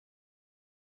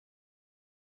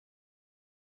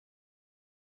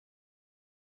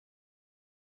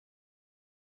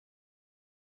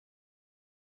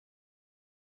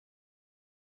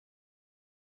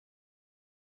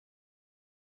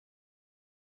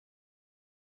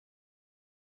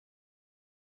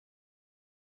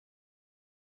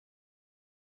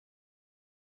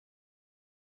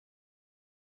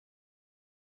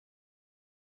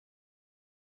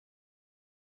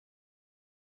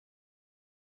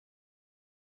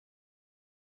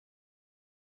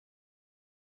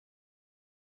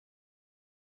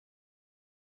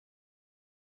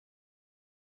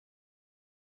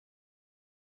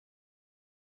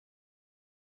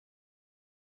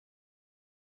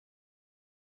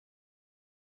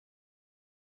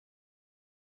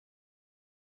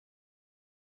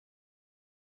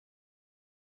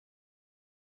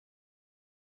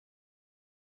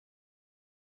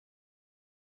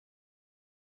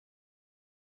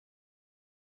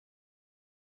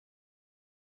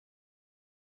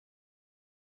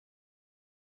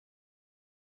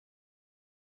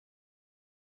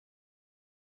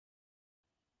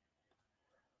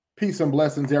Peace and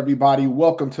blessings, everybody.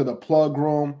 Welcome to the Plug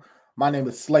Room. My name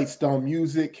is Slate Stone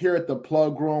Music. Here at the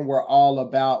Plug Room, we're all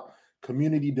about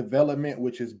community development,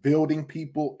 which is building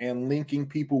people and linking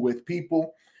people with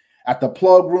people. At the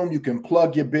Plug Room, you can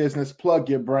plug your business, plug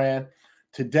your brand.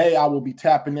 Today, I will be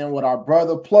tapping in with our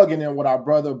brother, plugging in with our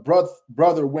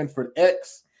brother Winford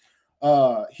X.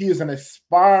 He is an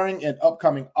aspiring and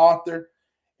upcoming author,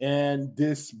 and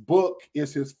this book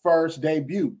is his first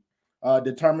debut.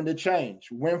 Determined to Change.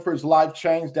 Winford's life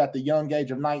changed at the young age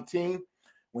of 19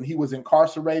 when he was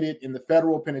incarcerated in the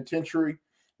federal penitentiary,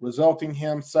 resulting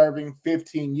him serving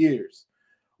 15 years.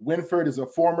 Winford is a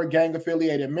former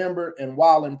gang-affiliated member, and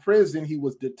while in prison, he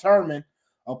was determined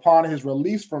upon his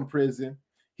release from prison,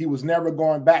 he was never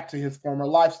going back to his former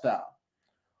lifestyle.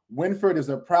 Winford is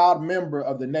a proud member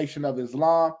of the Nation of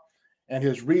Islam, and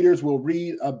his readers will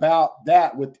read about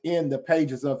that within the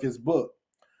pages of his book.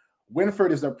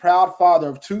 Winford is a proud father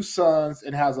of 2 sons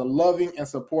and has a loving and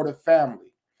supportive family.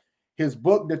 His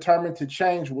book, Determined to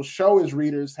Change, will show his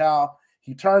readers how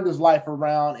he turned his life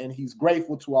around, and he's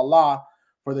grateful to Allah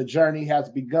for the journey has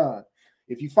begun.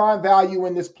 If you find value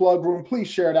in this plug room, please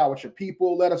share it out with your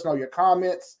people. Let us know your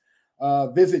comments.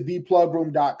 Visit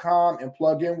theplugroom.com and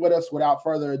plug in with us. Without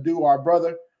further ado, our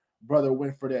brother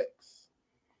Winford X.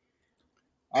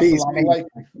 Peace, peace.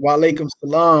 Wa alaikum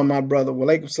salam, my brother. Wa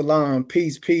alaikum salam.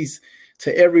 Peace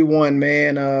to everyone,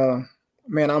 man.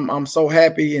 I'm so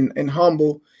happy and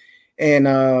humble and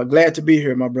glad to be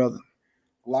here, my brother.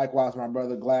 Likewise, my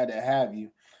brother. Glad to have you.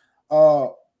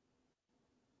 For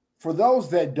those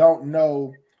that don't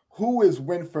know, who is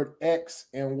Winford X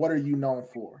and what are you known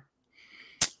for?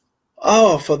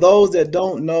 Oh, for those that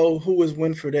don't know, who is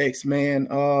Winford X, man?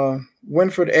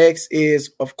 Winford X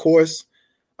is, of course,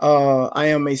 I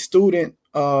am a student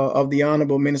of the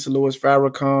Honorable Minister Louis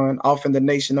Farrakhan, off in the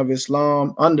Nation of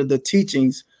Islam, under the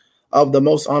teachings of the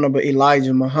Most Honorable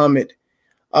Elijah Muhammad.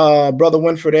 Brother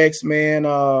Winford X, man,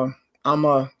 I'm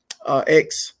a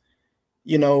ex,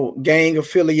 gang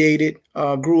affiliated,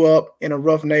 grew up in a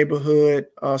rough neighborhood,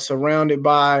 surrounded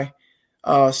by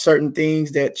certain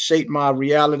things that shaped my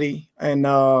reality. And,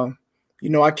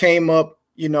 I came up,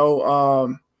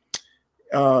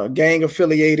 gang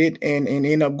affiliated and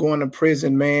ended up going to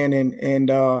prison, man, and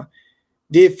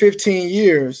did 15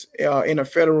 years in a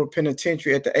federal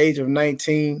penitentiary at the age of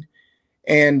 19.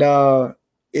 And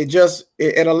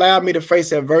it allowed me to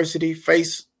face adversity,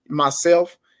 face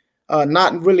myself,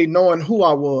 not really knowing who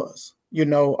I was,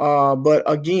 but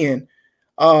again,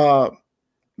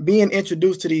 being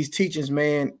introduced to these teachings,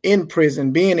 man, in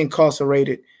prison, being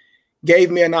incarcerated,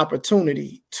 gave me an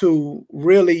opportunity to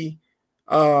really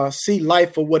see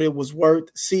life for what it was worth,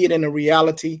 see it in a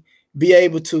reality, be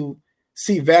able to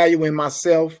see value in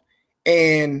myself,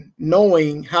 and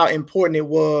knowing how important it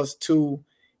was to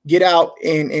get out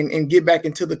and get back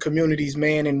into the communities,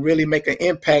 man, and really make an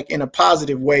impact in a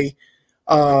positive way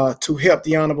to help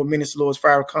the Honorable Minister Louis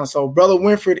Farrakhan. So Brother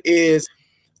Winford is,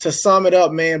 to sum it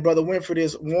up, man, Brother Winford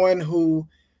is one who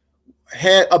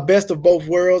had a best of both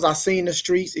worlds. I seen the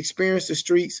streets, experienced the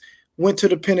streets, went to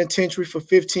the penitentiary for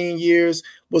 15 years,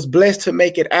 was blessed to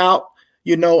make it out,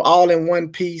 all in one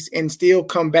piece, and still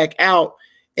come back out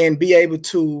and be able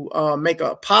to make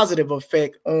a positive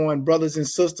effect on brothers and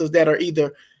sisters that are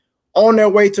either on their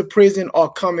way to prison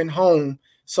or coming home.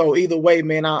 So either way,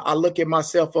 man, I look at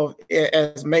myself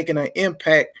as making an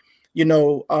impact,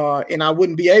 and I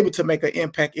wouldn't be able to make an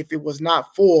impact if it was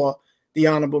not for the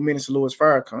Honorable Minister Louis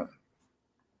Farrakhan.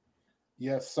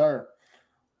 Yes, sir.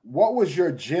 What was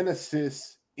your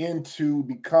genesis into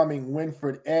becoming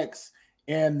Winford X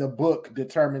and the book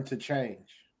Determined to Change?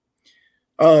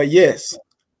 Yes.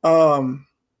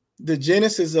 The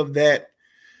genesis of that,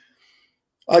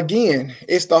 again,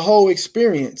 it's the whole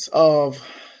experience of,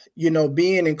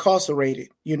 being incarcerated,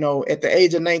 at the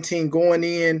age of 19, going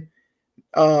in,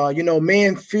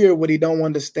 man fear what he don't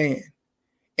understand.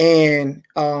 And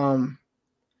I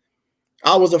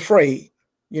was afraid.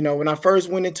 When I first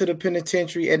went into the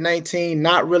penitentiary at 19,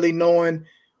 not really knowing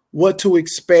what to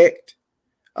expect,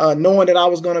 knowing that I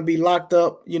was going to be locked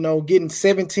up, getting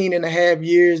 17 and a half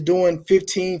years, doing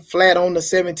 15 flat on the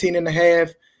 17 and a half.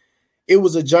 It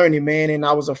was a journey, man, and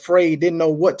I was afraid, didn't know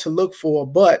what to look for.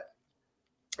 But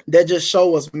that just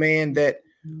show us, man, that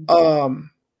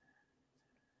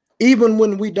even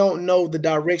when we don't know the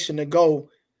direction to go,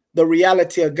 the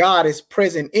reality of God is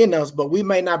present in us, but we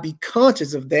may not be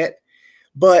conscious of that.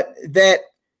 But that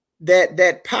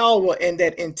power and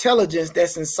that intelligence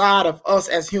that's inside of us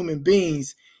as human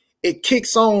beings, it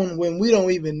kicks on when we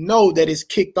don't even know that it's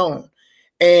kicked on.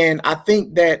 And I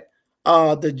think that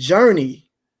the journey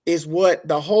is what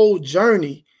the whole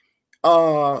journey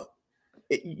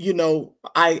you know,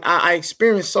 I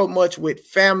experienced so much with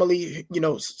family. You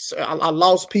know, I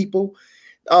lost people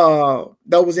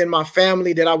that was in my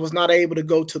family that I was not able to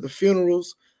go to the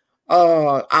funerals.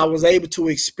 I was able to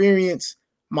experience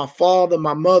my father,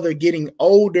 my mother getting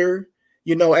older,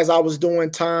 you know, as I was doing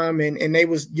time, and they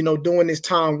was, you know, doing this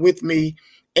time with me.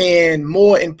 And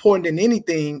more important than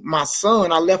anything, my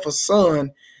son, I left a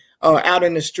son out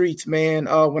in the streets, man.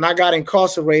 When I got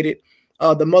incarcerated,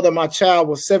 the mother of my child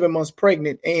was 7 months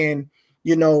pregnant. And,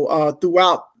 you know,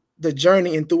 throughout the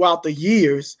journey and throughout the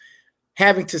years,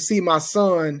 having to see my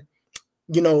son,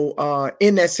 you know,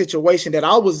 in that situation that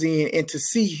I was in, and to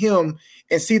see him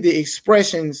and see the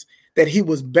expressions that he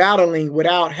was battling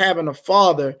without having a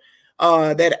father,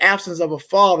 that absence of a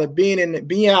father, being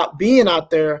out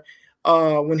there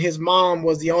when his mom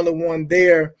was the only one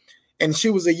there, and she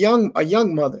was a young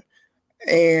mother,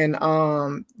 and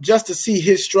just to see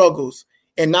his struggles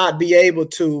and not be able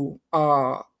to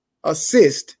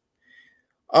assist.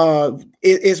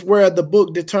 Is where the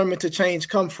book Determined to Change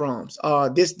come from.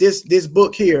 This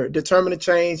book here, Determined to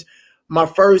Change, my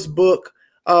first book,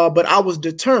 but I was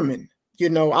determined, you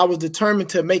know, I was determined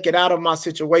to make it out of my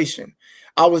situation.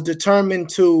 I was determined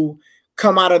to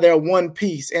come out of there one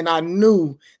piece, and I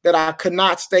knew that I could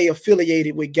not stay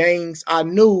affiliated with gangs. I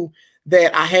knew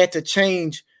that I had to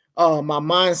change my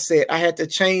mindset. I had to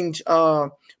change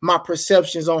my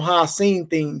perceptions on how I seen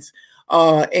things,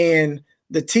 and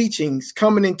the teachings,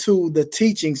 coming into the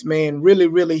teachings, man,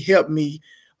 really helped me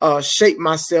shape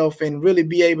myself and really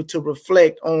be able to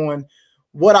reflect on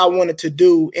what I wanted to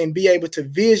do and be able to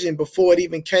vision before it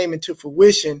even came into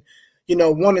fruition, you know,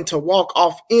 wanting to walk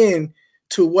off in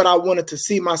to what I wanted to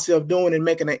see myself doing and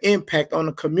making an impact on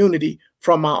the community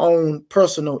from my own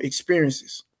personal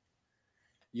experiences.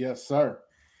 Yes, sir.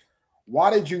 Why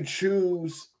did you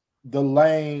choose the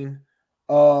lane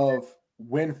of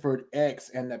Winford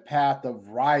X and the path of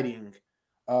writing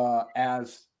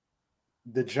as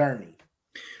the journey?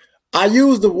 I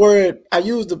use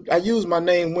my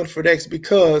name Winford X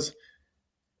because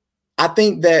I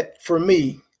think that for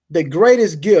me, the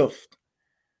greatest gift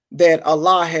that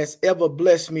Allah has ever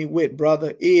blessed me with,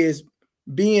 brother, is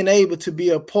being able to be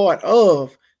a part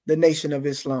of the Nation of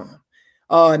Islam.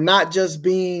 Not just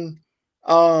being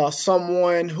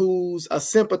someone who's a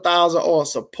sympathizer or a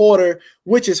supporter,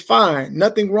 which is fine,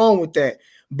 nothing wrong with that.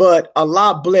 But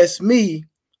Allah blessed me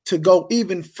to go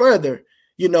even further,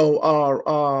 you know,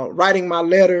 writing my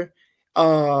letter,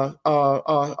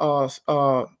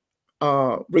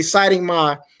 reciting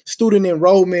my student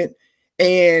enrollment,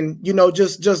 and, you know,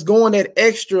 just going that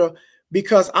extra,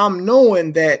 because I'm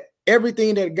knowing that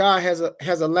everything that God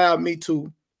has allowed me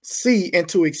to see and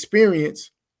to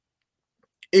experience,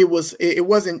 it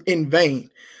wasn't in vain.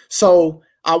 So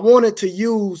I wanted to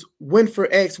use Winford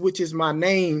X, which is my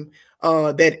name.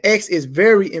 That X is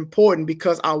very important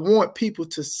because I want people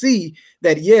to see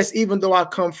that, yes, even though I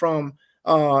come from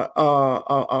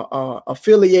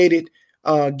affiliated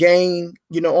gang,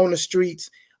 you know, on the streets,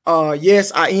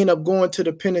 yes, I end up going to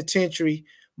the penitentiary,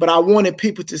 but I wanted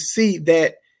people to see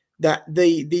that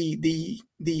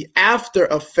the after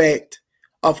effect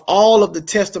of all of the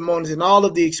testimonies and all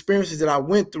of the experiences that I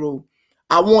went through.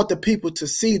 I want the people to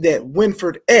see that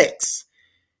Winford X,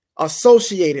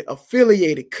 associated,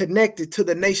 affiliated, connected to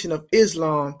the Nation of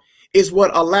Islam, is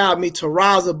what allowed me to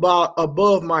rise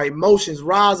above my emotions,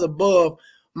 rise above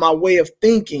my way of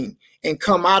thinking, and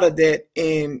come out of that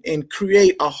and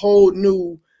create a whole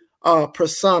new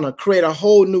persona, create a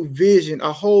whole new vision,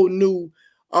 a whole new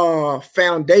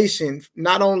foundation,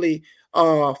 not only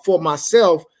for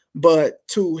myself, but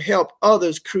to help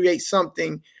others create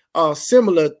something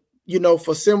similar, you know,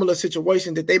 for similar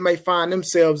situations that they may find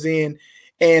themselves in.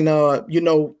 And, you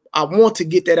know, I want to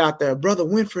get that out there. Brother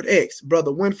Winford X,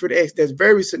 that's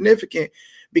very significant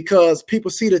because people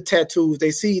see the tattoos,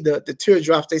 they see the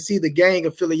teardrops, they see the gang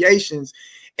affiliations,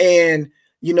 and,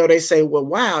 you know, they say, well,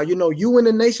 wow, you know, you in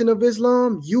the Nation of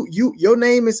Islam, your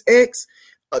name is X.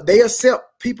 They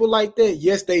accept people like that.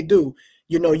 Yes, they do.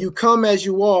 You know, you come as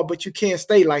you are, but you can't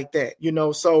stay like that, you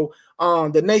know. So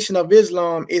the Nation of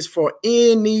Islam is for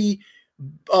any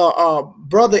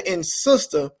brother and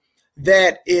sister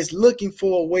that is looking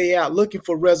for a way out, looking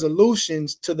for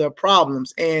resolutions to their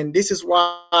problems. And this is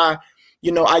why,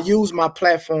 you know, I use my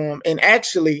platform. And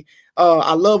actually,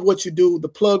 I love what you do, the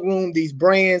Plug Room, these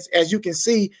brands. As you can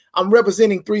see, I'm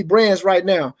representing 3 brands right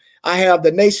now. I have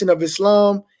the Nation of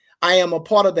Islam. I am a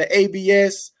part of the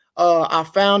ABS, our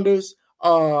founders,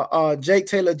 Jake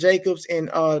Taylor Jacobs and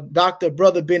Dr.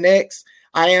 Brother Ben X.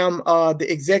 I am the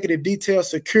executive detail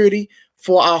security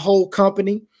for our whole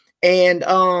company. And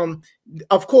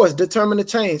of course, Determined to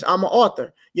Change. I'm an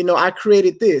author. I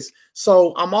created this.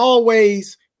 So I'm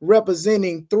always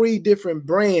representing 3 different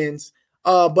brands.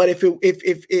 But if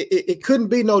it couldn't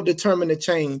be no Determined to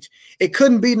Change, it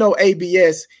couldn't be no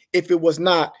ABS if it was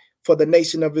not for the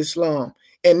Nation of Islam.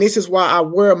 And this is why I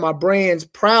wear my brands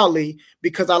proudly,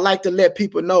 because I like to let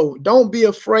people know, don't be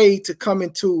afraid to come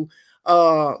into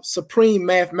supreme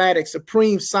mathematics,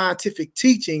 supreme scientific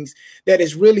teachings that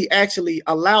is really actually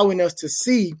allowing us to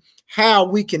see how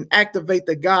we can activate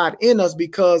the God in us.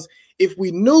 Because if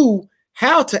we knew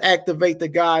how to activate the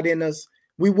God in us,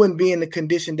 we wouldn't be in the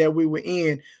condition that we were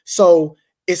in. So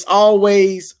it's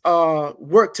always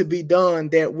work to be done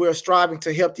that we're striving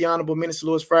to help the Honorable Minister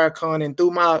Louis Farrakhan. And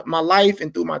through my life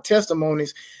and through my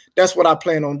testimonies, that's what I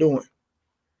plan on doing.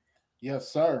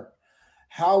 Yes, sir.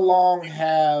 How long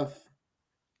have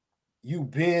you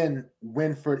been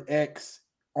Winford X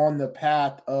on the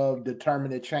path of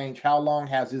Determined to Change? How long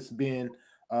has this been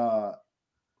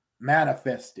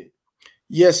manifested?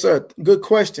 Yes, sir. Good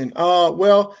question.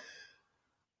 Well,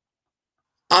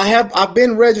 I've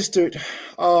been registered.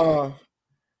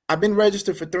 I've been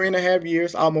registered for 3.5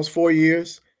 years, almost 4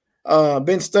 years.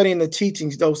 Been studying the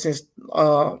teachings though since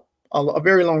a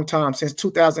very long time, since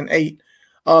 2008.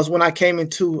 Is when I came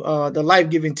into the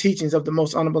life-giving teachings of the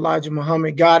Most Honorable Elijah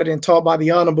Muhammad, guided and taught by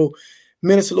the Honorable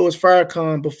Minister Louis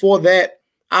Farrakhan. Before that,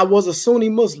 I was a Sunni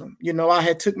Muslim. I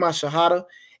had took my Shahada,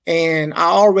 and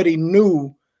I already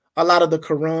knew a lot of the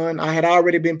Quran. I had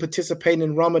already been participating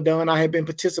in Ramadan. I had been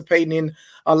participating in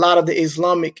a lot of the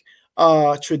Islamic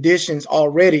traditions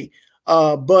already,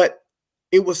 but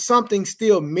it was something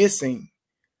still missing,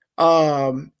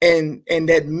 and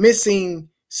that missing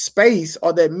space,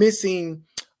 or that missing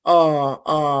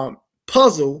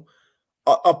puzzle,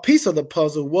 a piece of the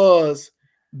puzzle was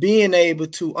being able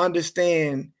to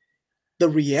understand the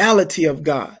reality of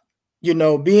God,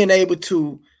 being able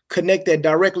to connect that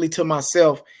directly to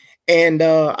myself. And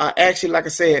I actually, like I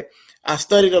said, I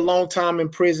studied a long time in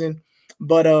prison,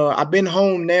 but I've been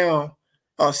home now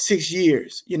 6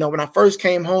 years. When I first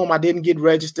came home, I didn't get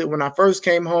registered. When I first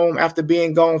came home after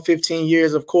being gone 15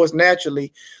 years, of course,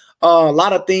 naturally, a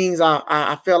lot of things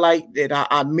I felt like that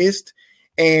I missed,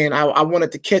 and I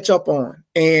wanted to catch up on.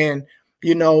 And,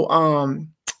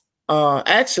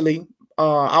 actually,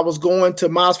 I was going to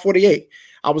Miles 48.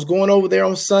 I was going over there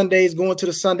on Sundays, going to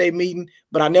the Sunday meeting,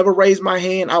 but I never raised my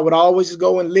hand. I would always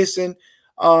go and listen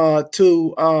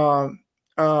to,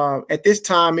 at this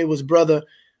time, it was Brother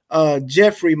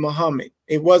Jeffrey Muhammad.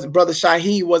 It wasn't Brother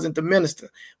Shaheed, wasn't the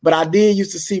minister, but I did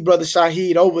used to see Brother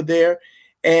Shaheed over there.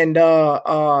 And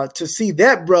to see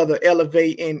that brother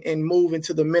elevate and move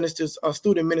into the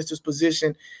student minister's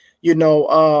position,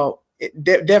 it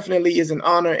definitely is an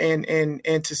honor.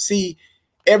 And to see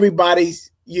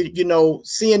everybody's,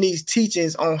 seeing these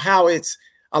teachings on how it's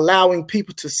allowing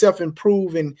people to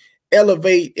self-improve and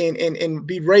elevate and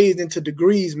be raised into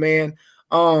degrees, man.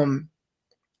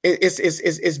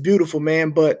 It's beautiful,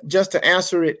 man. But just to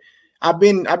answer it, I've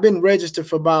been registered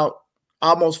for about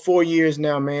almost 4 years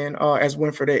now, man, as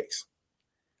Winford X.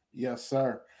 Yes,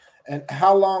 sir. And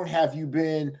how long have you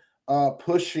been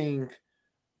pushing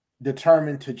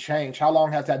Determined to Change? How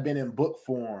long has that been in book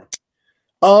form?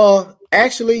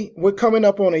 Actually, we're coming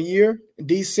up on a year.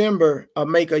 December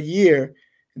make a year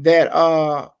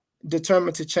that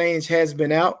Determined to Change has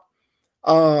been out.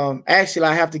 Actually,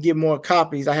 I have to get more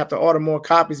copies. I have to order more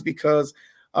copies because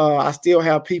I still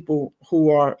have people who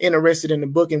are interested in the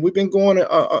book, and we've been going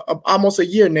almost a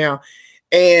year now,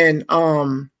 and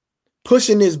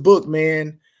pushing this book,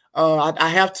 man. I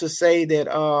have to say that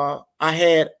I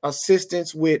had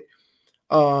assistance with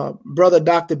Brother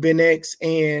Dr. Ben X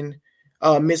and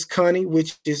Miss Connie,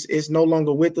 which is no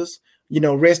longer with us.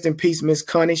 Rest in peace, Miss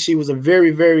Connie. She was a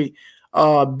very, very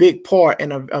big part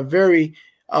and a very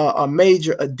a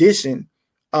major addition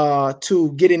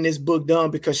to getting this book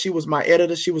done, because she was my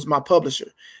editor, she was my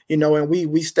publisher, and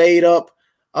we stayed up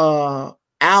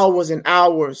hours and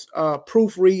hours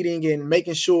proofreading and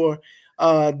making sure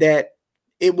that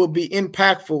it will be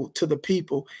impactful to the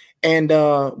people, and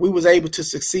we was able to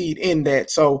succeed in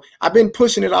that. So I've been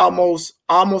pushing it almost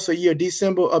a year.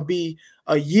 December will be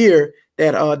a year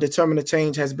that Determined to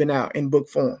Change has been out in book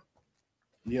form.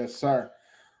 Yes, sir.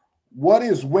 What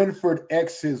is Winford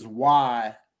X's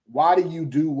why? Why do you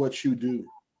do what you do?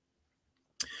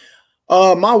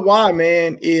 My why,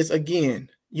 man, is again,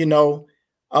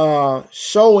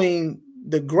 showing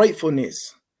the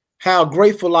gratefulness, how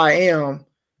grateful I am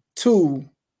to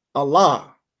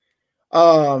Allah.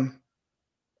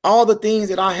 All the things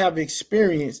that I have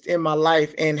experienced in my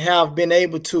life and have been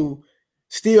able to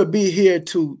still be here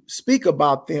to speak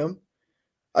about them.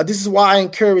 This is why I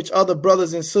encourage other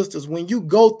brothers and sisters, when you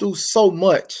go through so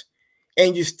much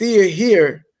and you're still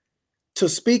here to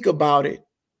speak about it,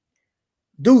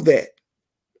 do that.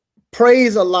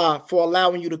 Praise Allah for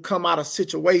allowing you to come out of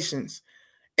situations.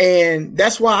 And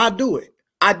that's why I do it.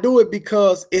 I do it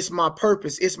because it's my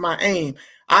purpose. It's my aim.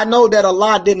 I know that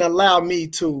Allah didn't allow me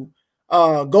to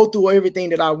go through everything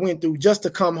that I went through just to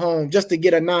come home, just to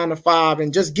get a 9 to 5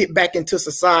 and just get back into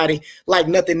society like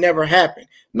nothing never happened.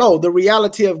 No, the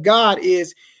reality of God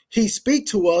is he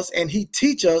speaks to us and he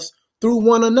teach us through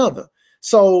one another.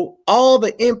 So all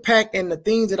the impact and the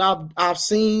things that I've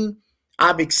seen,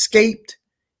 I've escaped,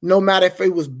 no matter if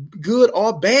it was good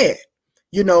or bad,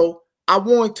 you know, I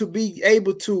want to be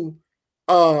able to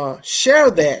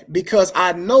share that, because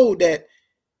I know that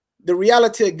the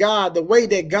reality of God, the way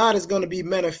that God is going to be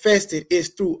manifested is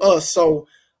through us. So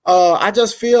I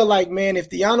just feel like, man, if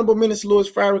the Honorable Minister Louis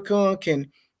Farrakhan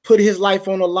can put his life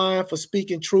on the line for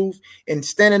speaking truth and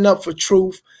standing up for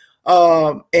truth,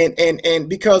 and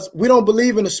because we don't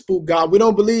believe in a spook God, we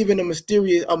don't believe in a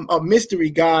mystery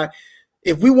God.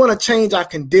 If we want to change our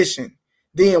condition,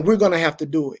 then we're going to have to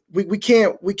do it. We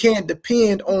can't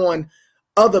depend on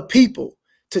other people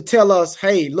to tell us,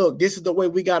 hey, look, this is the way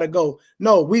we got to go.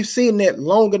 No, we've seen that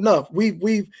long enough.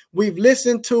 We've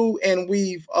listened to and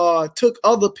we've took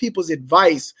other people's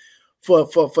advice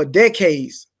for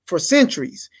decades, for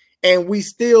centuries. And we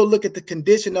still look at the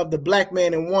condition of the black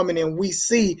man and woman, and we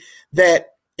see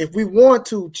that if we want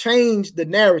to change the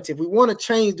narrative, we want to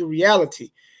change the reality,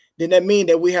 then that means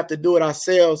that we have to do it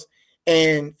ourselves.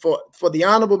 And for the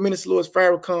Honorable Minister Louis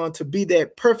Farrakhan to be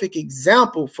that perfect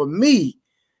example for me,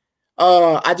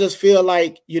 I just feel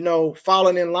like, you know,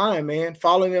 falling in line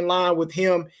with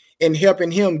him and helping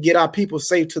him get our people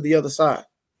safe to the other side.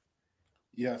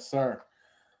 Yes, sir.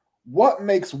 What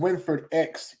makes Winford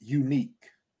X unique?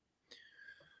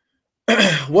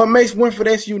 What makes Winford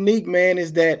X unique, man,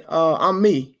 is that I'm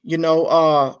me. You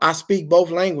know, I speak both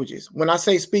languages. When I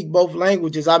say speak both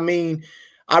languages, I mean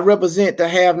I represent the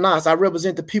have-nots. I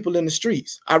represent the people in the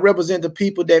streets. I represent the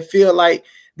people that feel like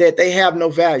that they have no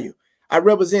value. I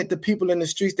represent the people in the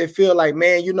streets that feel like,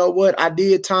 man, you know what? I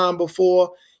did time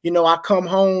before. You know, I come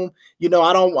home. You know,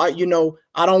 I don't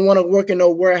want to work in no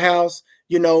warehouse.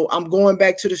 You know, I'm going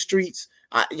back to the streets.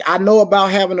 I know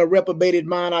about having a reprobated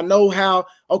mind. I know how,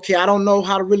 okay, I don't know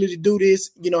how to really do this,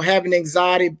 you know, having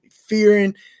anxiety,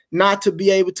 fearing not to be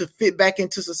able to fit back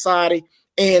into society.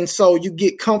 And so you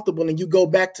get comfortable and you go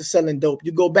back to selling dope.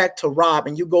 You go back to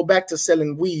robbing. You go back to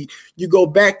selling weed. You go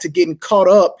back to getting caught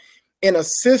up in a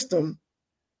system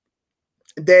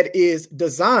that is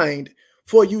designed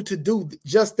for you to do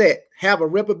just that, have a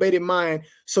reprobated mind,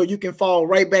 so you can fall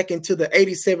right back into the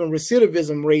 87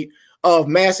 recidivism rate of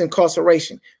mass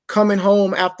incarceration, coming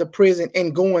home after prison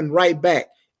and going right back.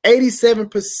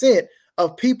 87%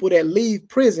 of people that leave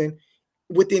prison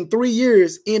within 3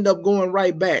 years end up going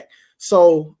right back.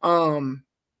 So,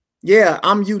 yeah,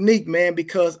 I'm unique, man,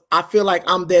 because I feel like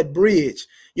I'm that bridge.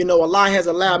 You know, Allah has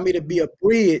allowed me to be a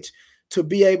bridge to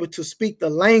be able to speak the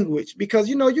language, because,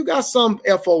 you know, you got some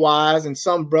FOIs and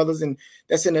some brothers and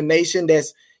that's in the nation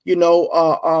that's, you know,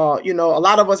 a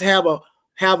lot of us have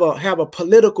a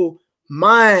political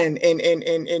mind, and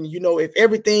you know, if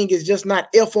everything is just not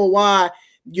FOI,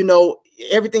 you know,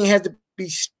 everything has to be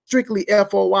strictly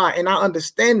FOI, and I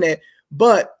understand that,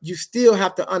 but you still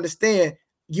have to understand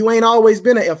you ain't always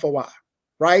been an FOI,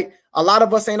 right? A lot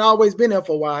of us ain't always been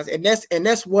FOIs, and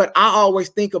that's what I always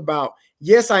think about.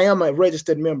 Yes, I am a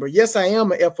registered member. Yes, I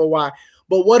am a FOI,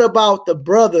 but what about the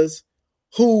brothers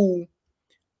who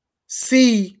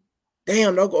see,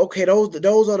 damn, okay,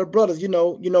 those are the brothers. You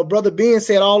know, Brother Ben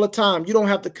said all the time, you don't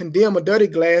have to condemn a dirty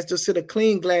glass, just sit a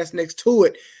clean glass next to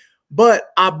it. But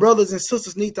our brothers and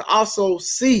sisters need to also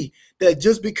see that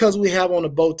just because we have on a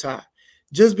bow tie,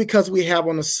 just because we have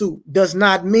on a suit, does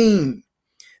not mean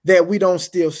that we don't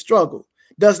still struggle,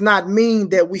 does not mean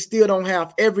that we still don't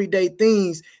have everyday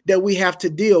things that we have to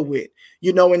deal with.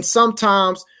 You know, and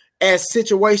sometimes as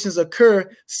situations occur,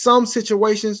 some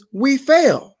situations we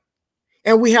fail.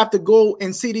 And we have to go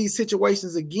and see these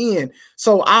situations again.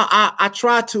 So I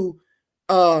try to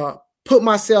put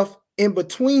myself in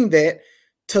between that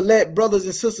to let brothers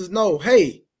and sisters know,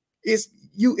 hey, it's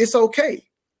okay.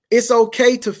 It's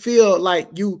okay to feel like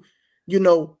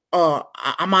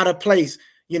I'm out of place.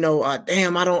 You know,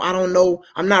 damn, I don't know.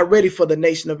 I'm not ready for the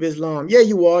Nation of Islam. Yeah,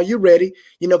 you are. You're ready.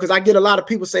 You know, because I get a lot of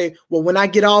people say, well, when I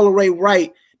get all the way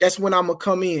right, that's when I'm going to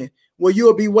come in. Well,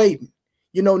 you'll be waiting.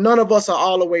 You know, none of us are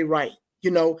all the way right. You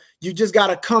know, you just got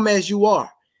to come as you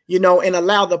are, you know, and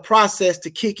allow the process to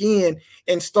kick in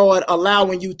and start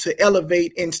allowing you to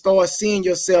elevate and start seeing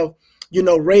yourself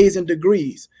raising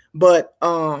degrees. But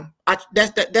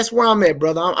that's where I'm at,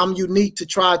 brother. I'm unique to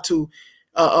try to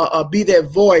be that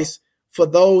voice for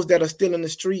those that are still in the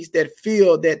streets that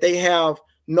feel that they have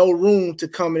no room to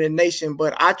come in the nation.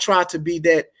 But I try to be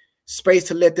that space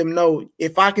to let them know,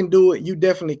 if I can do it, you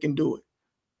definitely can do it.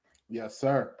 Yes,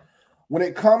 sir. When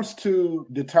it comes to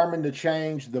Determined to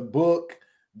Change, the book,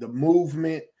 the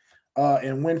movement,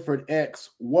 and Winford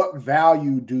X, what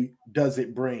value does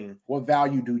it bring? What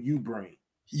value do you bring?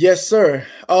 Yes, sir.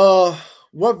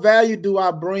 What value do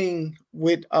I bring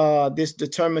with this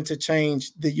Determined to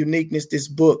Change, the uniqueness, this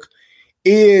book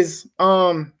is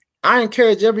I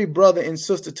encourage every brother and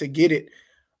sister to get it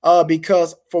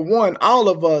because, for one, all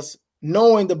of us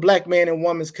knowing the black man and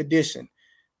woman's condition.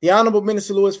 The Honorable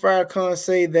Minister Louis Farrakhan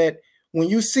say that when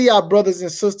you see our brothers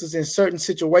and sisters in certain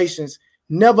situations,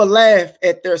 never laugh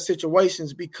at their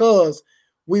situations because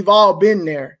we've all been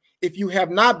there. If you have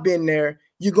not been there,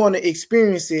 you're going to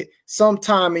experience it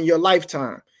sometime in your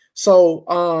lifetime.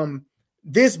 So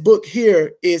this book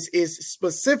here is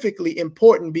specifically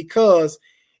important because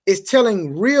it's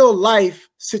telling real life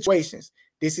situations.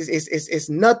 This is it's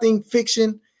nothing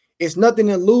fiction. It's nothing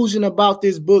illusion about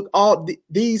this book. All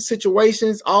these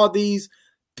situations, all these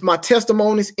my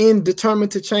testimonies in Determined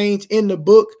to Change in the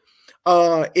book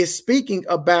is speaking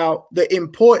about the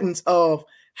importance of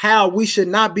how we should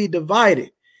not be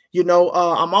divided.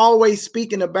 I'm always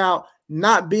speaking about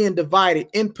not being divided,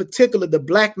 in particular the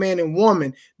black man and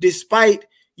woman, despite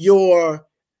your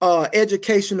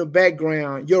educational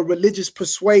background, your religious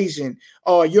persuasion,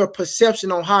 or your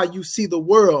perception on how you see the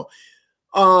world.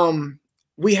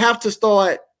 We have to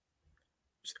start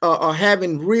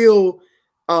having real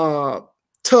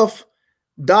tough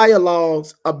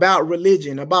dialogues about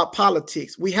religion, about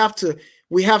politics. We have to,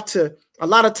 a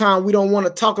lot of time we don't want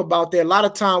to talk about that. A lot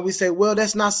of time we say, well,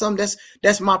 that's not something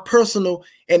that's my personal,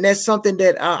 and that's something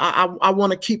that I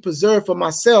want to keep preserved for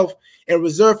myself and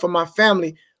reserved for my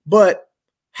family. But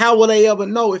how will they ever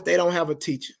know if they don't have a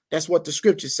teacher? That's what the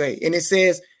scriptures say. And it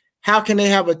says, how can they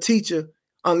have a teacher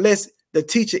unless the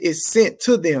teacher is sent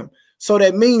to them? So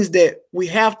that means that we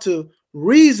have to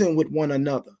reason with one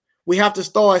another. We have to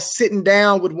start sitting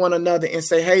down with one another and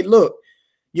say, hey, look,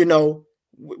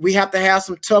 we have to have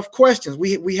some tough questions.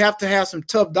 We have to have some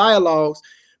tough dialogues,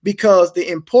 because the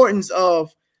importance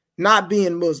of not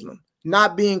being Muslim,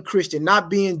 not being Christian, not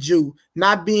being Jew,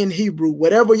 not being Hebrew,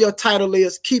 whatever your title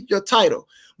is, keep your title.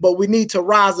 But we need to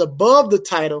rise above the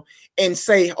title and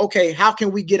say, okay, how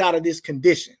can we get out of this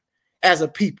condition as a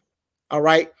people? All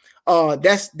right.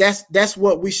 That's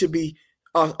what we should be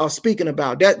speaking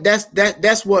about.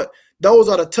 That's what, those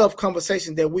are the tough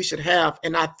conversations that we should have.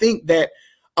 And I think that,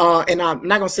 and I'm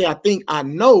not gonna say I think, I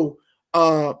know,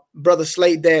 Brother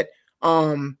Slade, that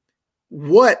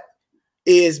what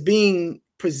is being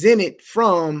presented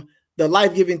from the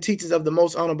life-giving teachings of the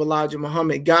Most Honorable Elijah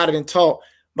Muhammad, guided and taught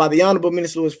by the Honorable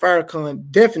Minister Louis Farrakhan,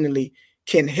 definitely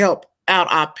can help out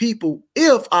our people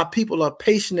if our people are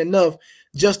patient enough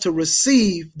just to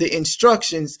receive the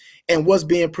instructions and what's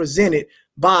being presented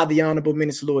by the Honorable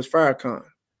Minister Louis Farrakhan.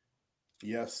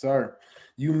 Yes, sir.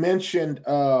 You mentioned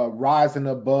rising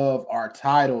above our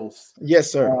titles.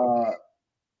 Yes, sir.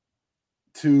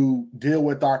 To deal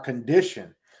with our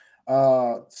condition.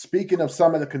 Speaking of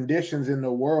some of the conditions in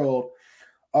the world,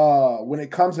 when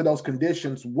it comes to those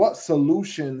conditions, what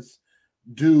solutions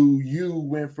do you,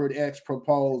 Winford X,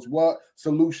 propose? What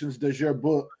solutions does your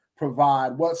book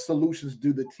provide? What solutions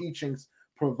do the teachings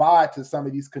provide to some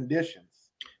of these conditions?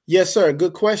 Yes, sir.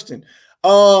 Good question.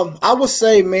 I would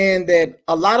say, man, that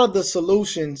a lot of the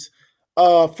solutions,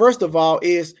 first of all,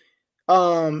 is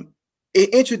it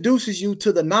introduces you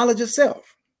to the knowledge of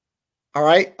self. All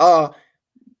right.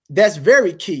 That's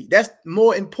very key. That's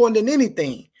more important than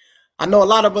anything. I know a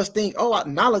lot of us think, oh,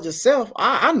 knowledge of self.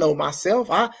 I know myself.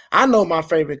 I know my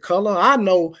favorite color. I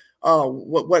know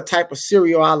what type of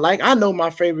cereal I like. I know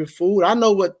my favorite food. I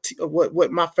know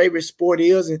what my favorite sport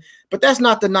is. But that's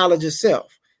not the knowledge of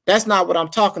self. That's not what I'm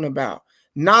talking about.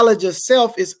 Knowledge of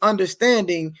self is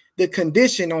understanding the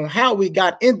condition, on how we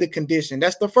got in the condition.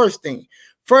 That's the first thing.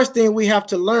 First thing we have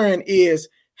to learn is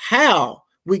how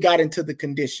we got into the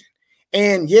condition.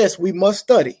 And yes, we must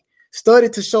study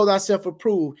to show thyself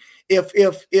approved.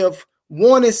 If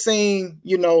one is saying,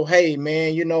 hey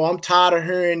man, I'm tired of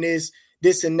hearing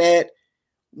this and that.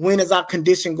 When is our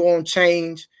condition going to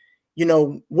change?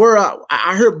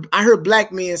 I heard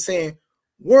black men saying,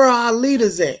 where are our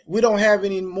leaders at? We don't have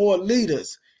any more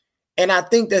leaders. And I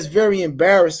think that's very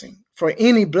embarrassing for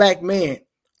any black man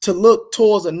to look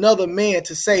towards another man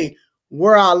to say,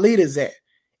 where are our leaders at?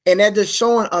 And that just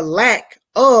showing a lack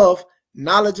of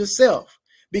knowledge of self.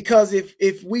 Because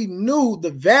if we knew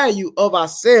the value of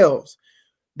ourselves,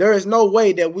 there is no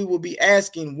way that we would be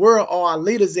asking where are our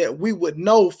leaders at. We would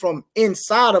know from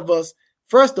inside of us,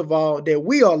 first of all, that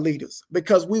we are leaders,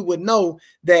 because we would know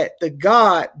that the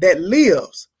God that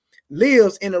lives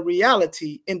in a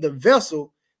reality in the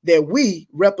vessel that we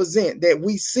represent, that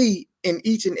we see in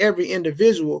each and every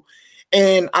individual.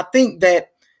 And I think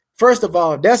that, first of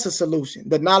all, that's a solution,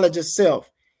 the knowledge of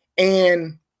self.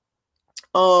 And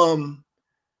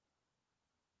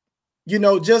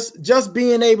just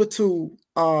being able to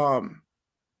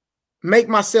make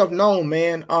myself known,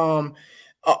 man.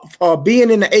 Being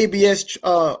in the ABS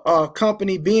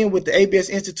company, being with the ABS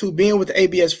Institute, being with the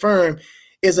ABS firm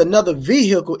is another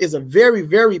vehicle, is a very,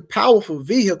 very powerful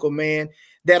vehicle, man,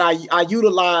 that I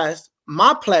utilized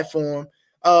my platform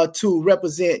to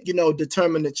represent,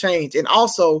 determine the change. And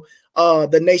also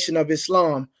the Nation of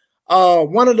Islam.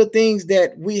 One of the things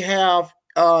that we have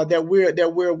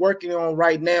that we're working on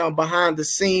right now behind the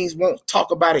scenes, won't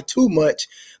talk about it too much,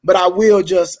 but I will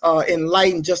just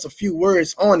enlighten just a few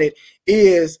words on it,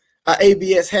 is a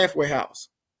ABS halfway house.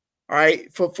 All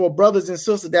right, for brothers and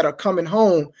sisters that are coming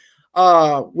home,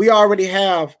 we already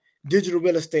have digital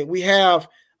real estate. We have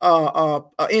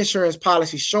insurance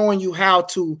policy showing you how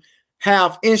to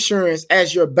have insurance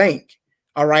as your bank.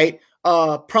 All right,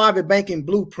 private banking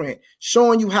blueprint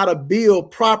showing you how to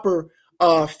build proper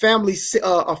family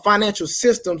financial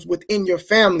systems within your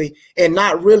family, and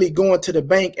not really going to the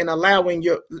bank and allowing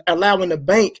the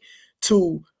bank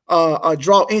to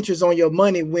draw interest on your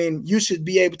money when you should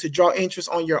be able to draw interest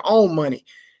on your own money.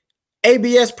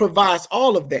 ABS provides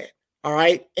all of that. All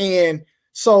right. And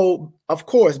so, of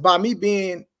course, by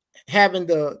me having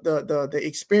the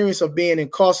experience of being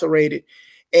incarcerated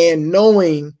and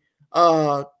knowing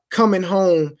coming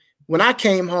home, when I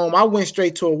came home, I went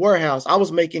straight to a warehouse. I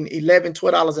was making $11,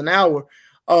 $12 an hour.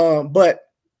 But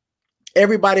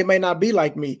everybody may not be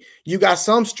like me. You got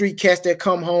some street cats that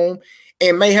come home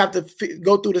and may have to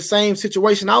go through the same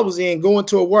situation I was in, going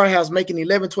to a warehouse, making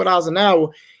 $11, $12 an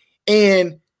hour.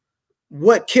 And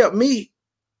what kept me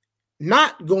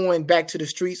not going back to the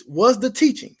streets was the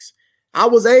teachings. I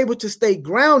was able to stay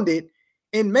grounded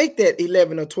and make that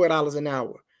 $11 or $12 an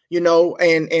hour,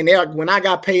 and when I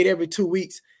got paid every 2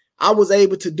 weeks, I was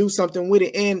able to do something with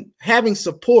it. And having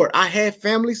support, I had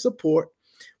family support.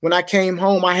 When I came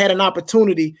home, I had an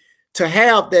opportunity to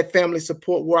have that family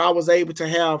support where I was able to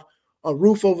have a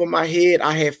roof over my head.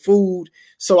 I had food.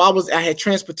 So I had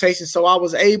transportation. So I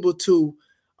was able to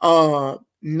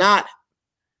not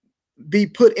be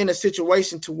put in a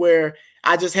situation to where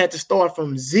I just had to start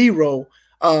from zero.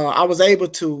 I was able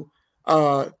to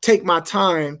take my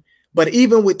time. But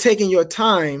even with taking your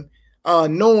time,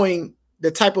 knowing the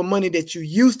type of money that you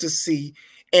used to see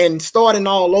and starting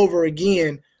all over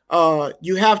again,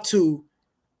 you have to,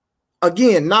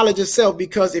 again, knowledge yourself,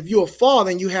 because if you're a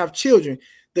father and you have children,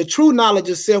 the true knowledge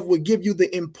of self will give you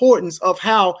the importance of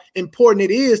how important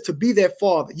it is to be that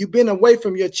father. You've been away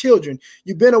from your children.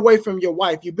 You've been away from your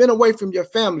wife. You've been away from your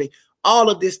family. All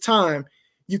of this time,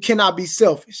 you cannot be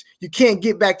selfish. You can't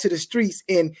get back to the streets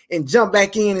and jump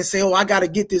back in and say, oh, I got to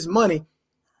get this money.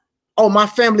 Oh, my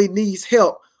family needs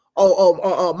help.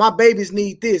 Oh, my babies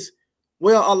need this.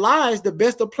 Well, Allah is the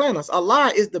best of planners.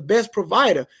 Allah is the best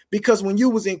provider, because when you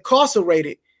was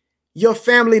incarcerated, your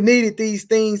family needed these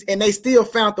things and they still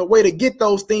found the way to get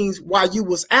those things while you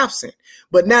was absent.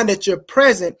 But now that you're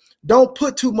present, don't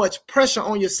put too much pressure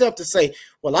on yourself to say,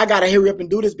 well, I got to hurry up and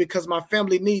do this because my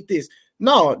family need this.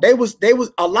 No,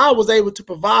 Allah was able to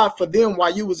provide for them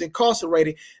while you was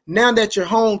incarcerated. Now that you're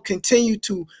home, continue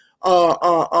to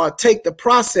take the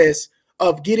process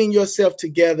of getting yourself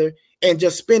together and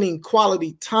just spending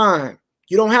quality time.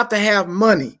 You don't have to have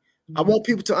money. I want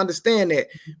people to understand that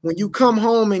when you come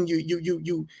home and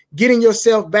you getting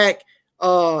yourself back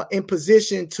in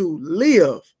position to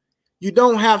live, you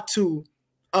don't have to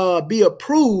be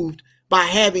approved by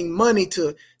having money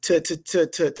to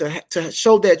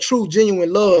show that true,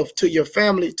 genuine love to your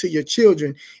family, to your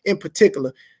children in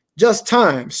particular. Just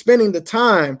time, spending the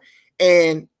time,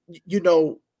 and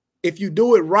if you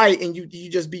do it right and you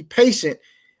just be patient,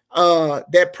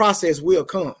 that process will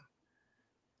come.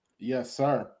 Yes,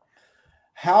 sir.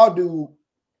 How do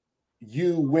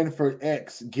you, Winford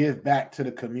X, give back to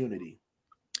the community?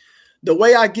 The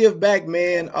way I give back,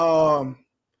 man, I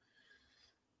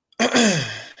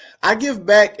give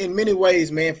back in many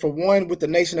ways, man. For one, with the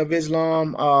Nation of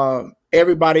Islam,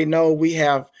 everybody know we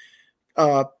have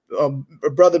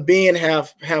Brother Ben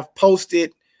have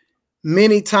posted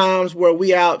many times where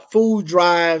we out food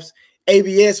drives.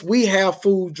 ABS, we have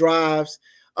food drives.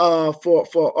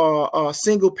 for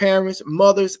single parents,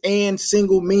 mothers, and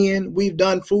single men. We've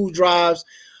done food drives.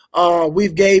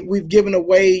 We've given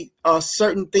away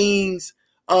certain things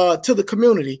to the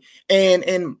community,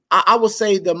 and I would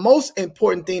say the most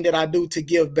important thing that I do to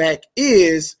give back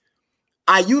is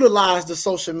I utilize the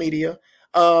social media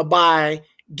by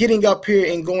getting up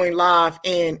here and going live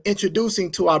and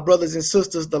introducing to our brothers and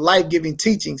sisters the life-giving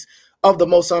teachings of the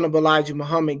Most Honorable Elijah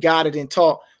Muhammad, guided and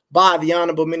taught by the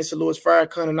Honorable Minister Louis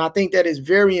Farrakhan. And I think that is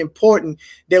very important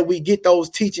that we get those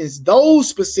teachings, those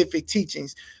specific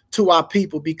teachings, to our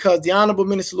people, because the Honorable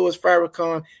Minister Louis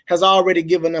Farrakhan has already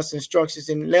given us instructions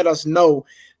and let us know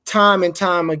time and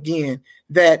time again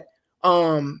that,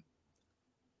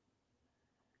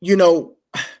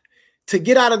 to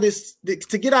get out of this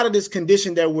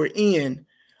condition that we're in,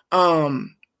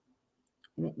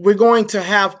 we're going to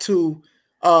have to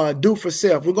do for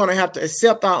self. We're going to have to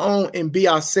accept our own and be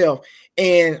ourselves.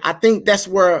 And I think that's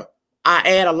where I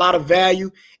add a lot of value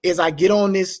is I get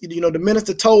on this. The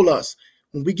minister told us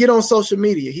when we get on social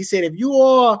media, he said, if you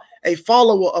are a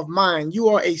follower of mine, you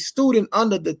are a student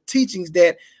under the teachings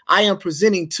that I am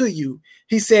presenting to you.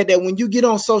 He said that when you get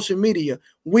on social media,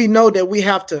 we know that we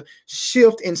have to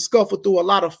shift and scuffle through a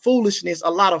lot of foolishness,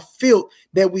 a lot of filth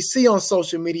that we see on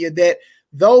social media, that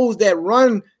those that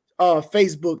run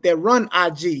Facebook, that run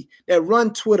IG, that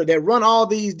run Twitter, that run all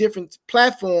these different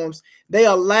platforms, they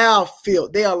allow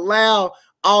filth, they allow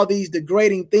all these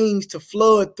degrading things to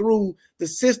flood through the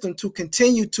system to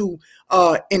continue to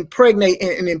impregnate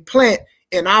and implant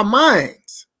in our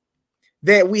minds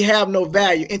that we have no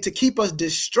value, and to keep us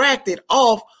distracted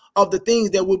off of the things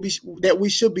that we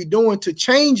should be doing to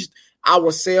change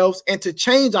ourselves and to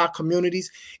change our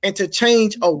communities and to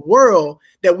change a world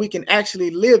that we can actually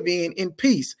live in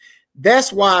peace.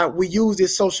 That's why we use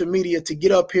this social media to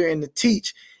get up here and to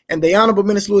teach. And the Honorable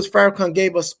Minister Louis Farrakhan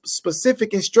gave us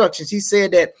specific instructions. He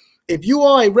said that if you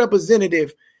are a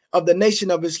representative of the Nation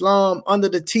of Islam under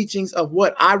the teachings of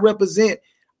what I represent,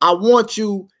 I want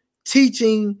you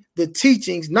teaching the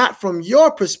teachings, not from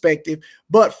your perspective,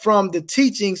 but from the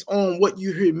teachings on what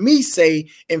you hear me say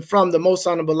and from the Most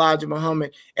Honorable Elijah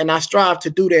Muhammad. And I strive to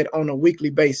do that on a weekly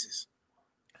basis.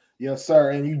 Yes, sir.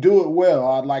 And you do it well.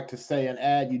 I'd like to say and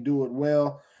add, you do it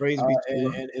well. Praise be to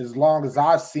you. And as long as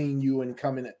I've seen you and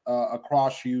coming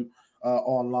across you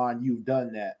online, you've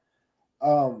done that.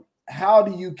 How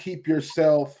do you keep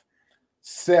yourself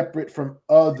separate from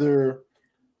other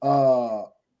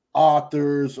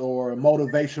authors or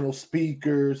motivational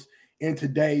speakers in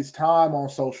today's time on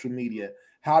social media?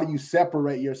 How do you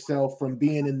separate yourself from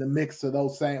being in the mix of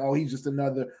those saying, oh, he's just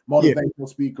another motivational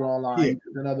speaker online, he's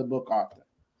just another book author?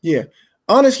 Yeah.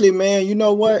 Honestly, man, you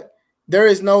know what?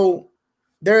 There's no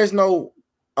really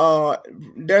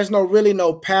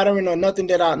no pattern or nothing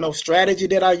no strategy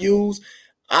that I use.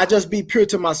 I just be pure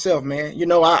to myself, man.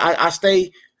 I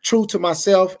stay true to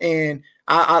myself, and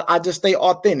I just stay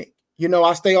authentic.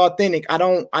 I stay authentic. I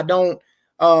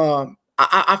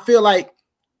feel like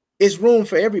it's room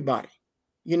for everybody.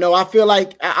 I feel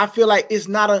like it's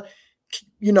not a,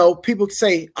 people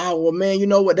say, oh, well, man, you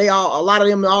know what? A lot of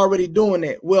them are already doing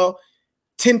that. Well,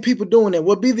 10 people doing that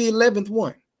will be the 11th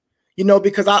one,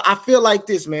 because I feel like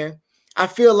this, man. I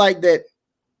feel like that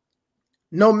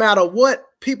no matter what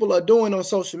people are doing on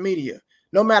social media,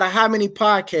 no matter how many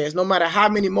podcasts, no matter how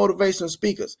many motivational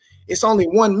speakers, it's only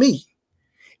one me.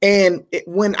 And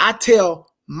when I tell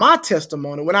my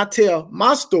testimony, when I tell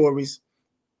my stories,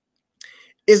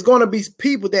 it's going to be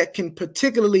people that can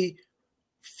particularly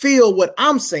feel what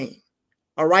I'm saying.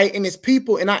 All right. And it's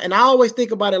people, and I always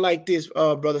think about it like this,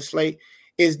 Brother Slate,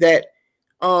 is that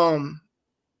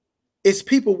it's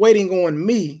people waiting on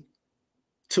me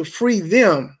to free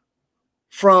them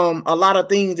from a lot of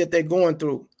things that they're going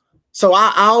through. So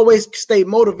I always stay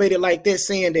motivated like this,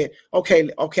 saying that, okay,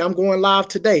 I'm going live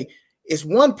today. It's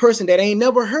one person that ain't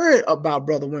never heard about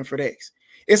Brother Winfred X.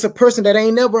 It's a person that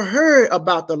ain't never heard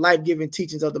about the life-giving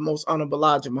teachings of the Most Honorable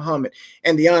Elijah Muhammad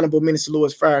and the Honorable Minister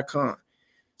Louis Farrakhan.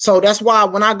 So that's why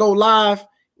when I go live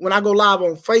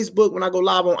on Facebook, when I go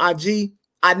live on IG,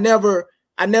 I never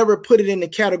put it in the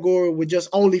category with just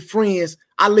only friends.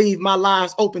 I leave my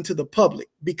lives open to the public,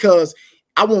 because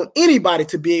I want anybody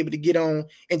to be able to get on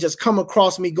and just come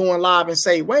across me going live and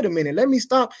say, wait a minute, let me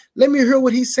stop. Let me hear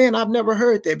what he's saying. I've never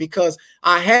heard that, because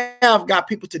I have got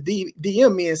people to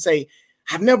DM me and say,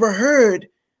 I've never heard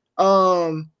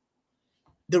the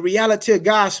reality of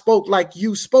God spoke like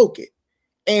you spoke it.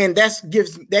 And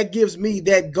that gives me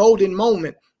that golden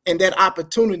moment and that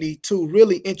opportunity to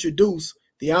really introduce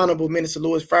the Honorable Minister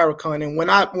Louis Farrakhan. And when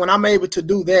I'm able to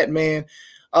do that, man,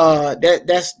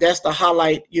 that's the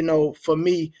highlight, for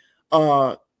me,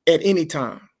 at any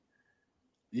time.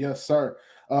 Yes, sir.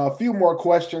 A few more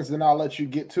questions, then I'll let you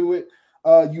get to it.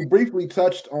 You briefly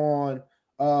touched on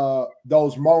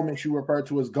those moments you refer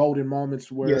to as golden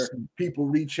moments where Yes. people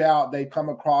reach out, they come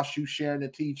across you sharing the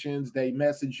teachings, they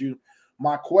message you.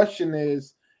 My question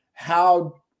is,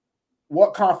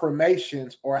 what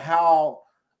confirmations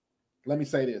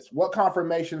what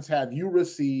confirmations have you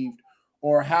received,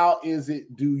 or how is it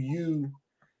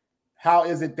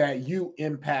that you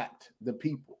impact the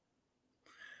people?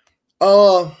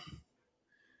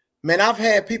 Man, I've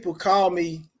had people call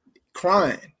me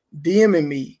crying, DMing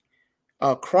me,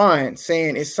 crying,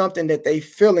 saying it's something that they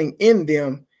feeling in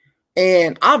them.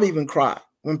 And I've even cried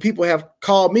when people have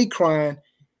called me crying.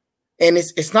 And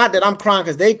it's not that I'm crying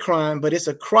because they crying, but it's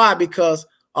a cry because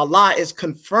Allah is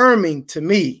confirming to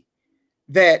me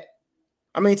that,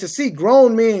 to see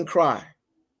grown men cry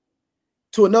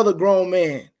to another grown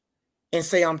man and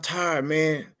say, I'm tired,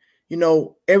 man.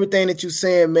 Everything that you're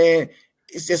saying, man,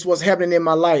 it's just what's happening in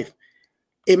my life.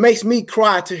 It makes me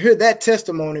cry to hear that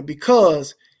testimony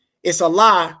because it's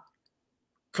Allah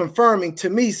confirming to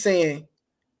me saying,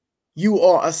 you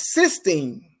are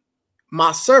assisting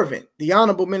my servant, the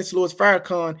Honorable Minister Louis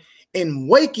Farrakhan, in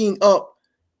waking up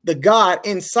the God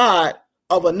inside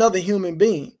of another human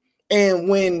being. And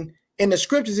when in the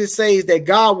scriptures it says that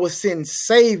God will send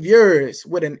saviors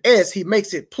with an S, he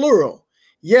makes it plural.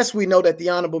 Yes, we know that the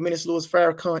Honorable Minister Louis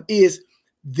Farrakhan is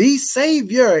the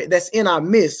savior that's in our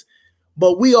midst,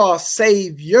 but we are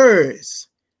saviors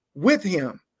with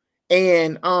him.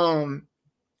 And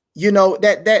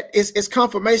that is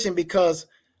confirmation because,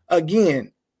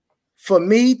 again, for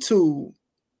me to,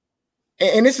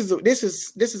 and this is a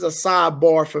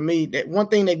sidebar for me, that one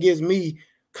thing that gives me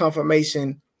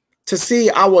confirmation to see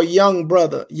our young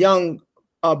brother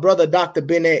Dr.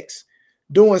 Ben X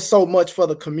doing so much for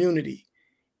the community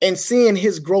and seeing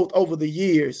his growth over the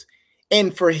years,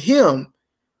 and for him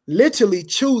literally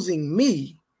choosing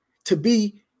me to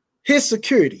be his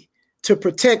security, to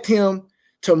protect him,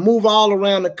 to move all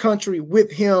around the country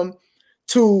with him,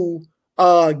 to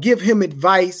give him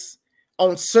advice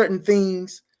on certain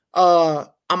things. I'm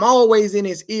always in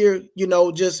his ear,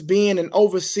 just being an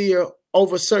overseer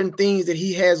over certain things that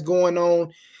he has going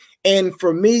on. And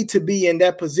for me to be in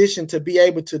that position, to be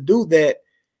able to do that,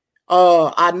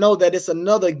 I know that it's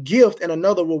another gift and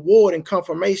another reward and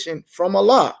confirmation from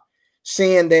Allah,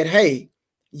 saying that, hey,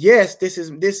 yes, this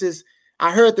is,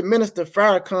 I heard the Minister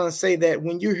Farrakhan say that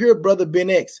when you hear Brother Ben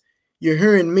X, you're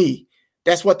hearing me.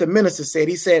 That's what the minister said.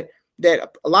 He said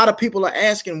that a lot of people are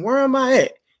asking, where am I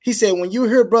at? He said, when you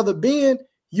hear Brother Ben,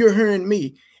 you're hearing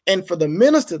me. And for the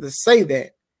minister to say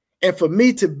that, and for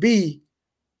me to be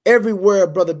everywhere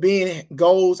Brother Ben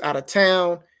goes out of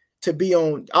town, to be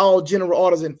on all general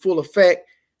orders in full effect,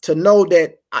 to know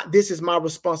that this is my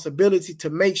responsibility to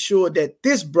make sure that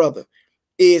this brother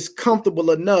is comfortable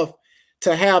enough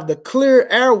to have the clear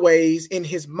airways in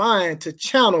his mind to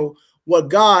channel what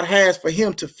God has for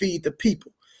him to feed the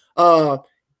people.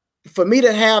 For me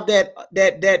to have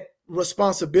that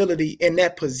responsibility in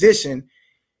that position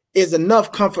is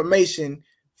enough confirmation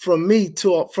from me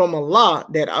from Allah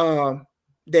that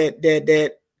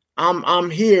I'm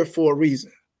here for a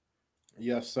reason.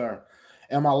 Yes, sir.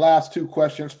 And my last two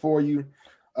questions for you.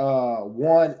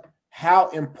 One, how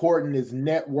important is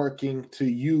networking to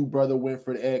you, Brother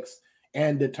Winfred X,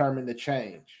 and Determined to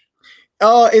Change?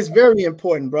 It's very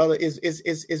important, brother.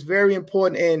 It's very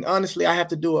important. And honestly, I have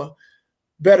to do a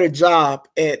better job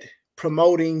at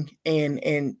promoting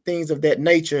and things of that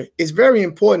nature. It's very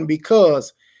important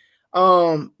because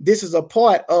this is a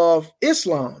part of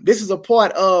Islam. This is a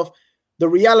part of the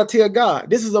reality of God.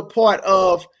 This is a part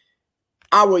of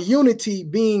our unity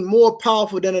being more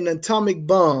powerful than an atomic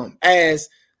bomb, as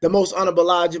the most honorable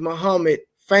Elijah Muhammad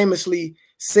famously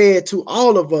said to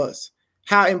all of us,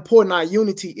 how important our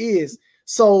unity is.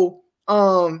 So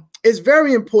it's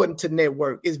very important to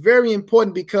network. It's very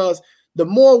important because the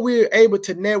more we're able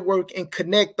to network and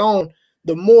connect on,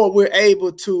 the more we're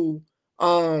able to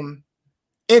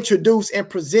introduce and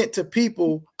present to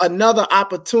people another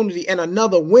opportunity and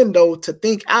another window to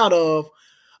think out of,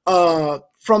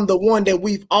 from the one that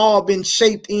we've all been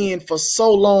shaped in for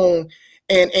so long,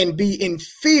 and be in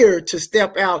fear to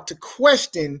step out to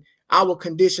question our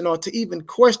condition or to even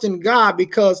question God,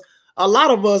 because a lot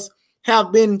of us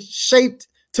have been shaped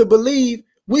to believe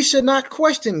we should not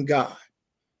question God.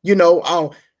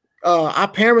 Our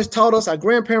parents taught us, our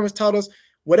grandparents taught us,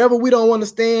 whatever we don't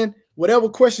understand, whatever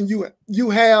question you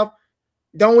have,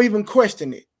 don't even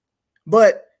question it.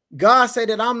 But God said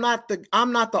that I'm not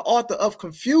the author of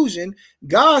confusion.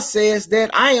 God says that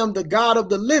I am the God of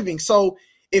the living. So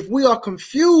if we are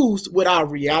confused with our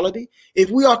reality, if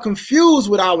we are confused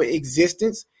with our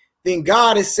existence, then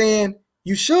God is saying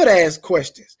you should ask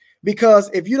questions. Because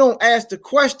if you don't ask the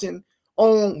question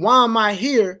on why am I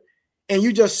here, and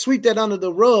you just sweep that under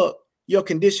the rug, your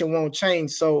condition won't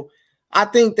change. So I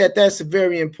think that that's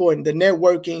very important. The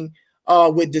networking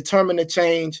with Determine to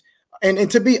Change.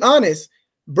 And to be honest,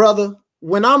 brother,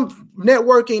 when I'm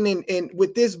networking and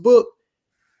with this book,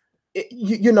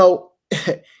 you know,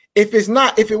 if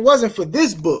it wasn't for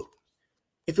this book,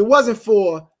 if it wasn't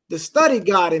for the study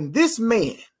guide and this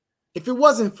man, if it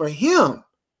wasn't for him,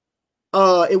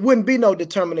 it wouldn't be no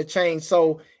Determine to Change.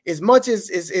 So as much as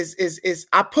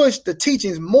I push the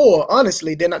teachings more,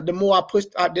 honestly, than the more I push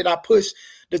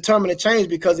Determine to Change,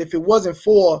 because if it wasn't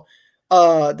for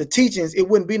the teachings, it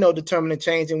wouldn't be no Determine to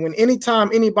Change. And when anytime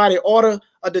anybody order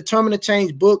a Determine to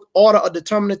Change book, order a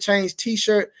Determine to Change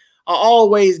t-shirt, I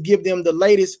always give them the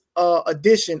latest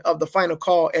edition of the Final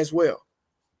Call as well.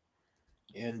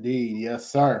 Indeed.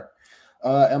 Yes, sir.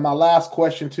 And my last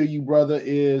question to you, brother,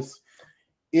 is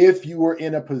if you were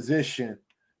in a position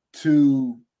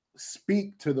to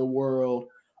speak to the world,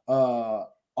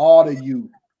 all the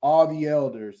youth, all the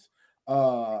elders,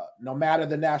 no matter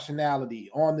the nationality,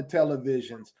 on the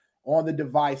televisions, on the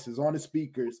devices, on the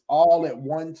speakers, all at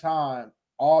one time,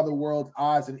 all the world's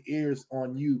eyes and ears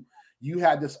on you, you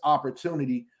had this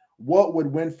opportunity, what would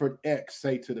Winford X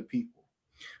say to the people?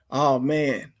 Oh,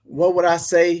 man. What would I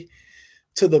say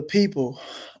to the people?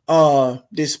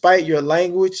 Despite your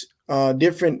language,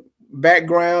 different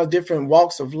backgrounds, different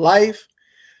walks of life,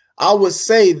 I would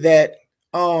say that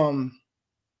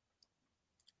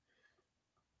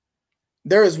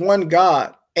there is one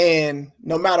God, and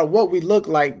no matter what we look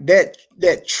like,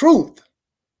 that truth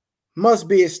must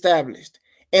be established.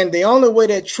 And the only way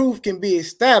that truth can be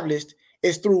established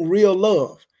is through real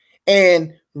love.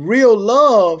 And real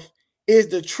love is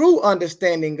the true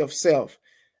understanding of self.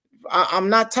 I'm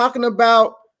not talking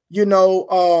about, you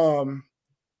know,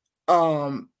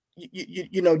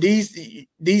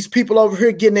 these people over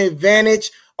here getting an advantage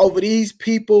over these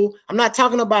people. I'm not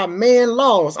talking about man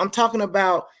laws. I'm talking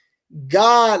about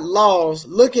God laws,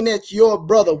 looking at your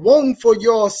brother, wanting for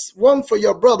your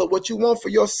brother what you want for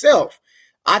yourself.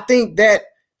 I think that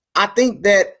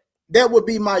would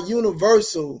be my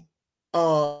universal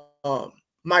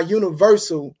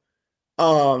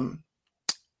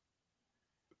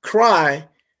cry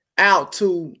out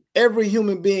to every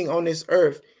human being on this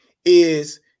earth,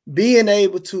 is being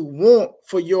able to want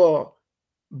for your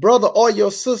brother or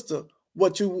your sister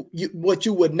what you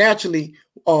would naturally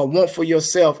want for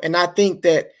yourself. And I think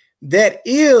that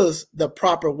is the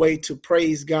proper way to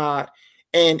praise God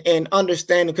and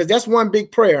understanding, because that's one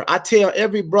big prayer. I tell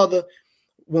every brother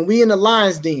when we in the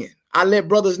lion's den, I let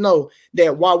brothers know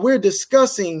that while we're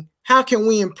discussing how can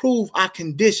we improve our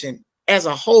condition as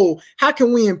a whole, how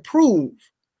can we improve?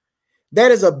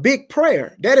 That is a big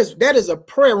prayer. That is a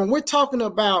prayer. When we're talking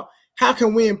about how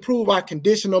can we improve our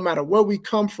condition, no matter where we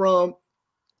come from,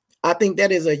 I think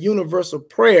that is a universal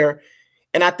prayer.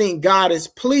 And I think God is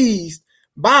pleased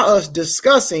by us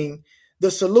discussing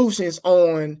the solutions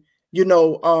on,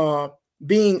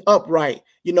 being upright,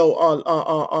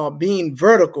 being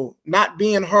vertical, not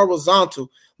being horizontal,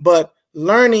 but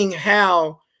learning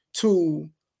how to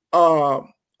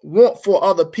want for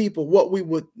other people what we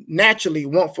would naturally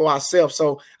want for ourselves.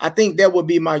 So I think that would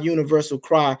be my universal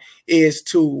cry, is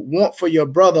to want for your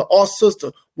brother or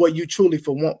sister what you truly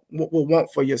will want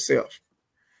for yourself.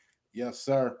 Yes,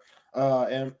 sir.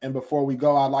 And before we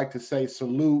go, I'd like to say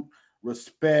salute,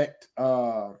 respect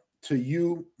to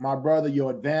you, my brother,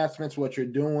 your advancements, what you're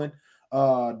doing.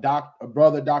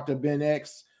 Brother Dr. Ben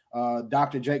X,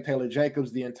 Dr. Jake Taylor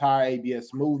Jacobs, the entire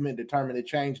ABS movement,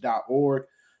 determinedtochange.org,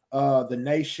 the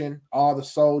nation, all the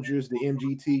soldiers, the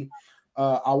MGT.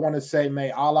 I want to say,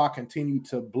 may Allah continue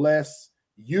to bless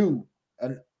you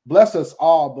and bless us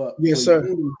all, but yes, sir.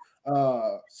 You,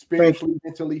 spiritually,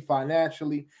 mentally,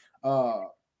 financially,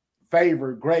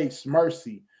 favor, grace,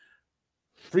 mercy,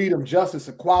 freedom, justice,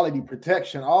 equality,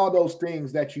 protection, all those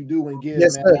things that you do and give,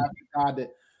 yes, man. I ask God to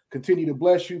continue to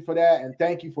bless you for that, and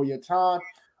thank you for your time.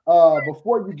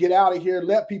 Before you get out of here,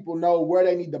 let people know where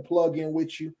they need to plug in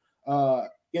with you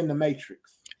in the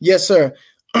Matrix. Yes, sir.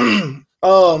 And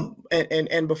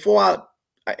before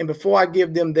I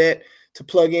give them that to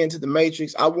plug into the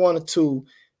Matrix, I wanted to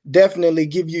definitely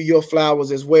give you your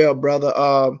flowers as well, brother.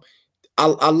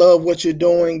 I love what you're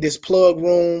doing, this plug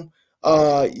room,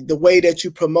 the way that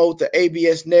you promote the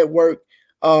ABS network.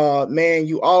 Man,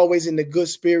 you always in the good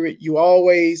spirit. You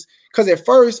always, because at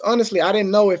first, honestly, I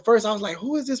didn't know. At first, I was like,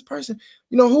 who is this person?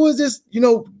 Who is this?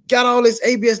 Got all this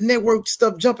ABS network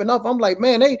stuff jumping up. I'm like,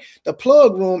 man, the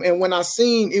plug room. And when I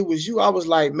seen it was you, I was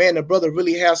like, man, the brother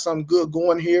really has something good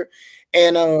going here.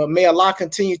 And may Allah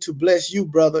continue to bless you,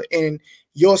 brother, in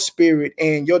your spirit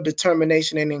and your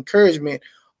determination and encouragement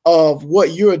of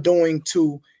what you're doing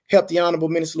to help the Honorable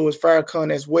Minister Louis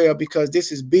Farrakhan as well, because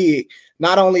this is big.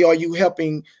 Not only are you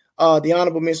helping the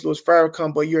Honorable Minister Louis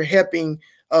Farrakhan, but you're helping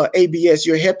ABS,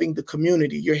 you're helping the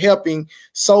community, you're helping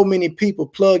so many people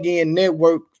plug in,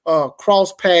 network,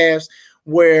 cross paths,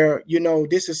 where,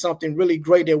 this is something really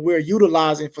great that we're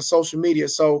utilizing for social media.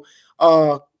 So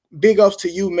big ups to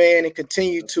you, man, and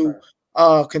continue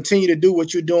to do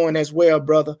what you're doing as well,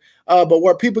 brother. But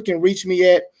where people can reach me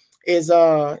at is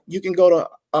you can go to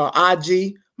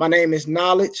IG. My name is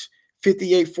Knowledge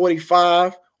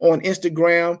 5845 on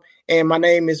Instagram, and my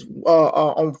name is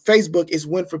on Facebook is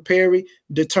Winfred Perry,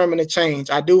 Determined to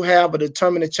Change. I do have a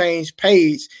Determined to Change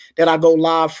page that I go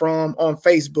live from on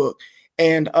Facebook.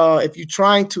 And if you're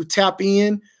trying to tap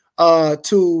in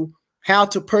to how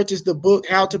to purchase the book,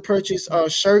 how to purchase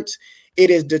shirts,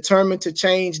 it is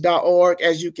determinedtochange.org.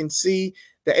 As you can see,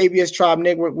 the ABS Tribe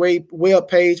Network web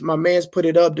page, my man's put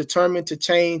it up,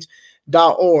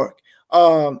 determinedtochange.org.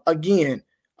 Again,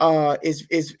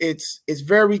 it's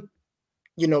very,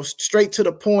 straight to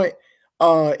the point.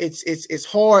 It's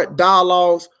hard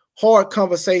dialogues, hard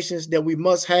conversations that we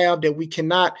must have, that we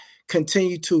cannot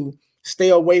continue to stay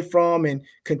away from and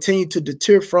continue to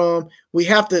deter from. We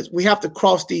have to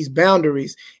cross these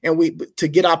boundaries and to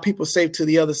get our people safe to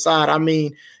the other side. I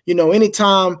mean,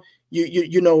 anytime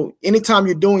anytime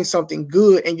you're doing something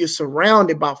good and you're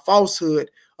surrounded by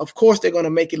falsehood, of course they're going to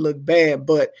make it look bad,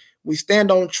 but we stand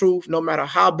on truth no matter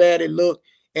how bad it look.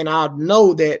 And I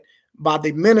know that by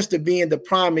the minister being the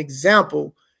prime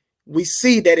example, we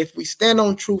see that if we stand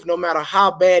on truth, no matter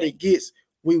how bad it gets,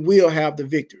 we will have the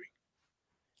victory.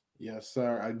 Yes,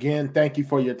 sir. Again, thank you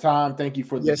for your time. Thank you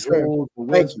for the jewels, the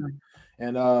wisdom.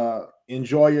 And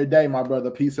enjoy your day, my brother.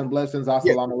 Peace and blessings.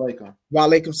 Assalamu alaikum. Wa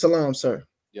alaikum salam, sir.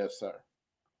 Yes, sir.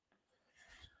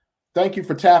 Thank you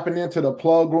for tapping into the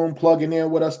plug room, plugging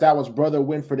in with us. That was Brother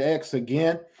Winfred X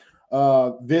again.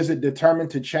 Visit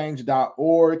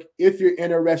determinedtochange.org. If you're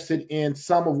interested in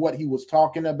some of what he was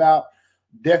talking about,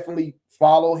 definitely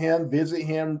follow him, visit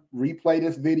him, replay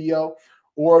this video,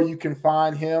 or you can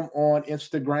find him on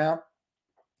Instagram,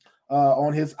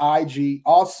 on his IG.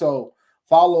 Also,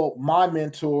 follow my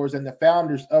mentors and the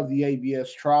founders of the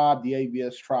ABS Tribe, the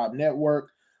ABS Tribe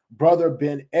Network, Brother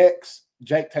Ben X,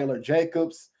 Jake Taylor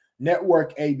Jacobs,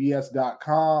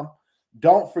 networkabs.com.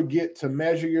 Don't forget to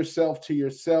measure yourself to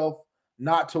yourself,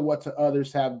 not to what to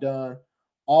others have done.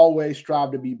 Always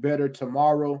strive to be better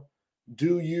tomorrow.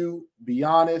 Do you, be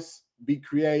honest, be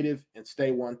creative, and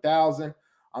stay 1000.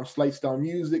 I'm Slate Stone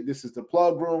Music. This is the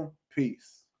Plug Room.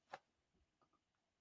 Peace.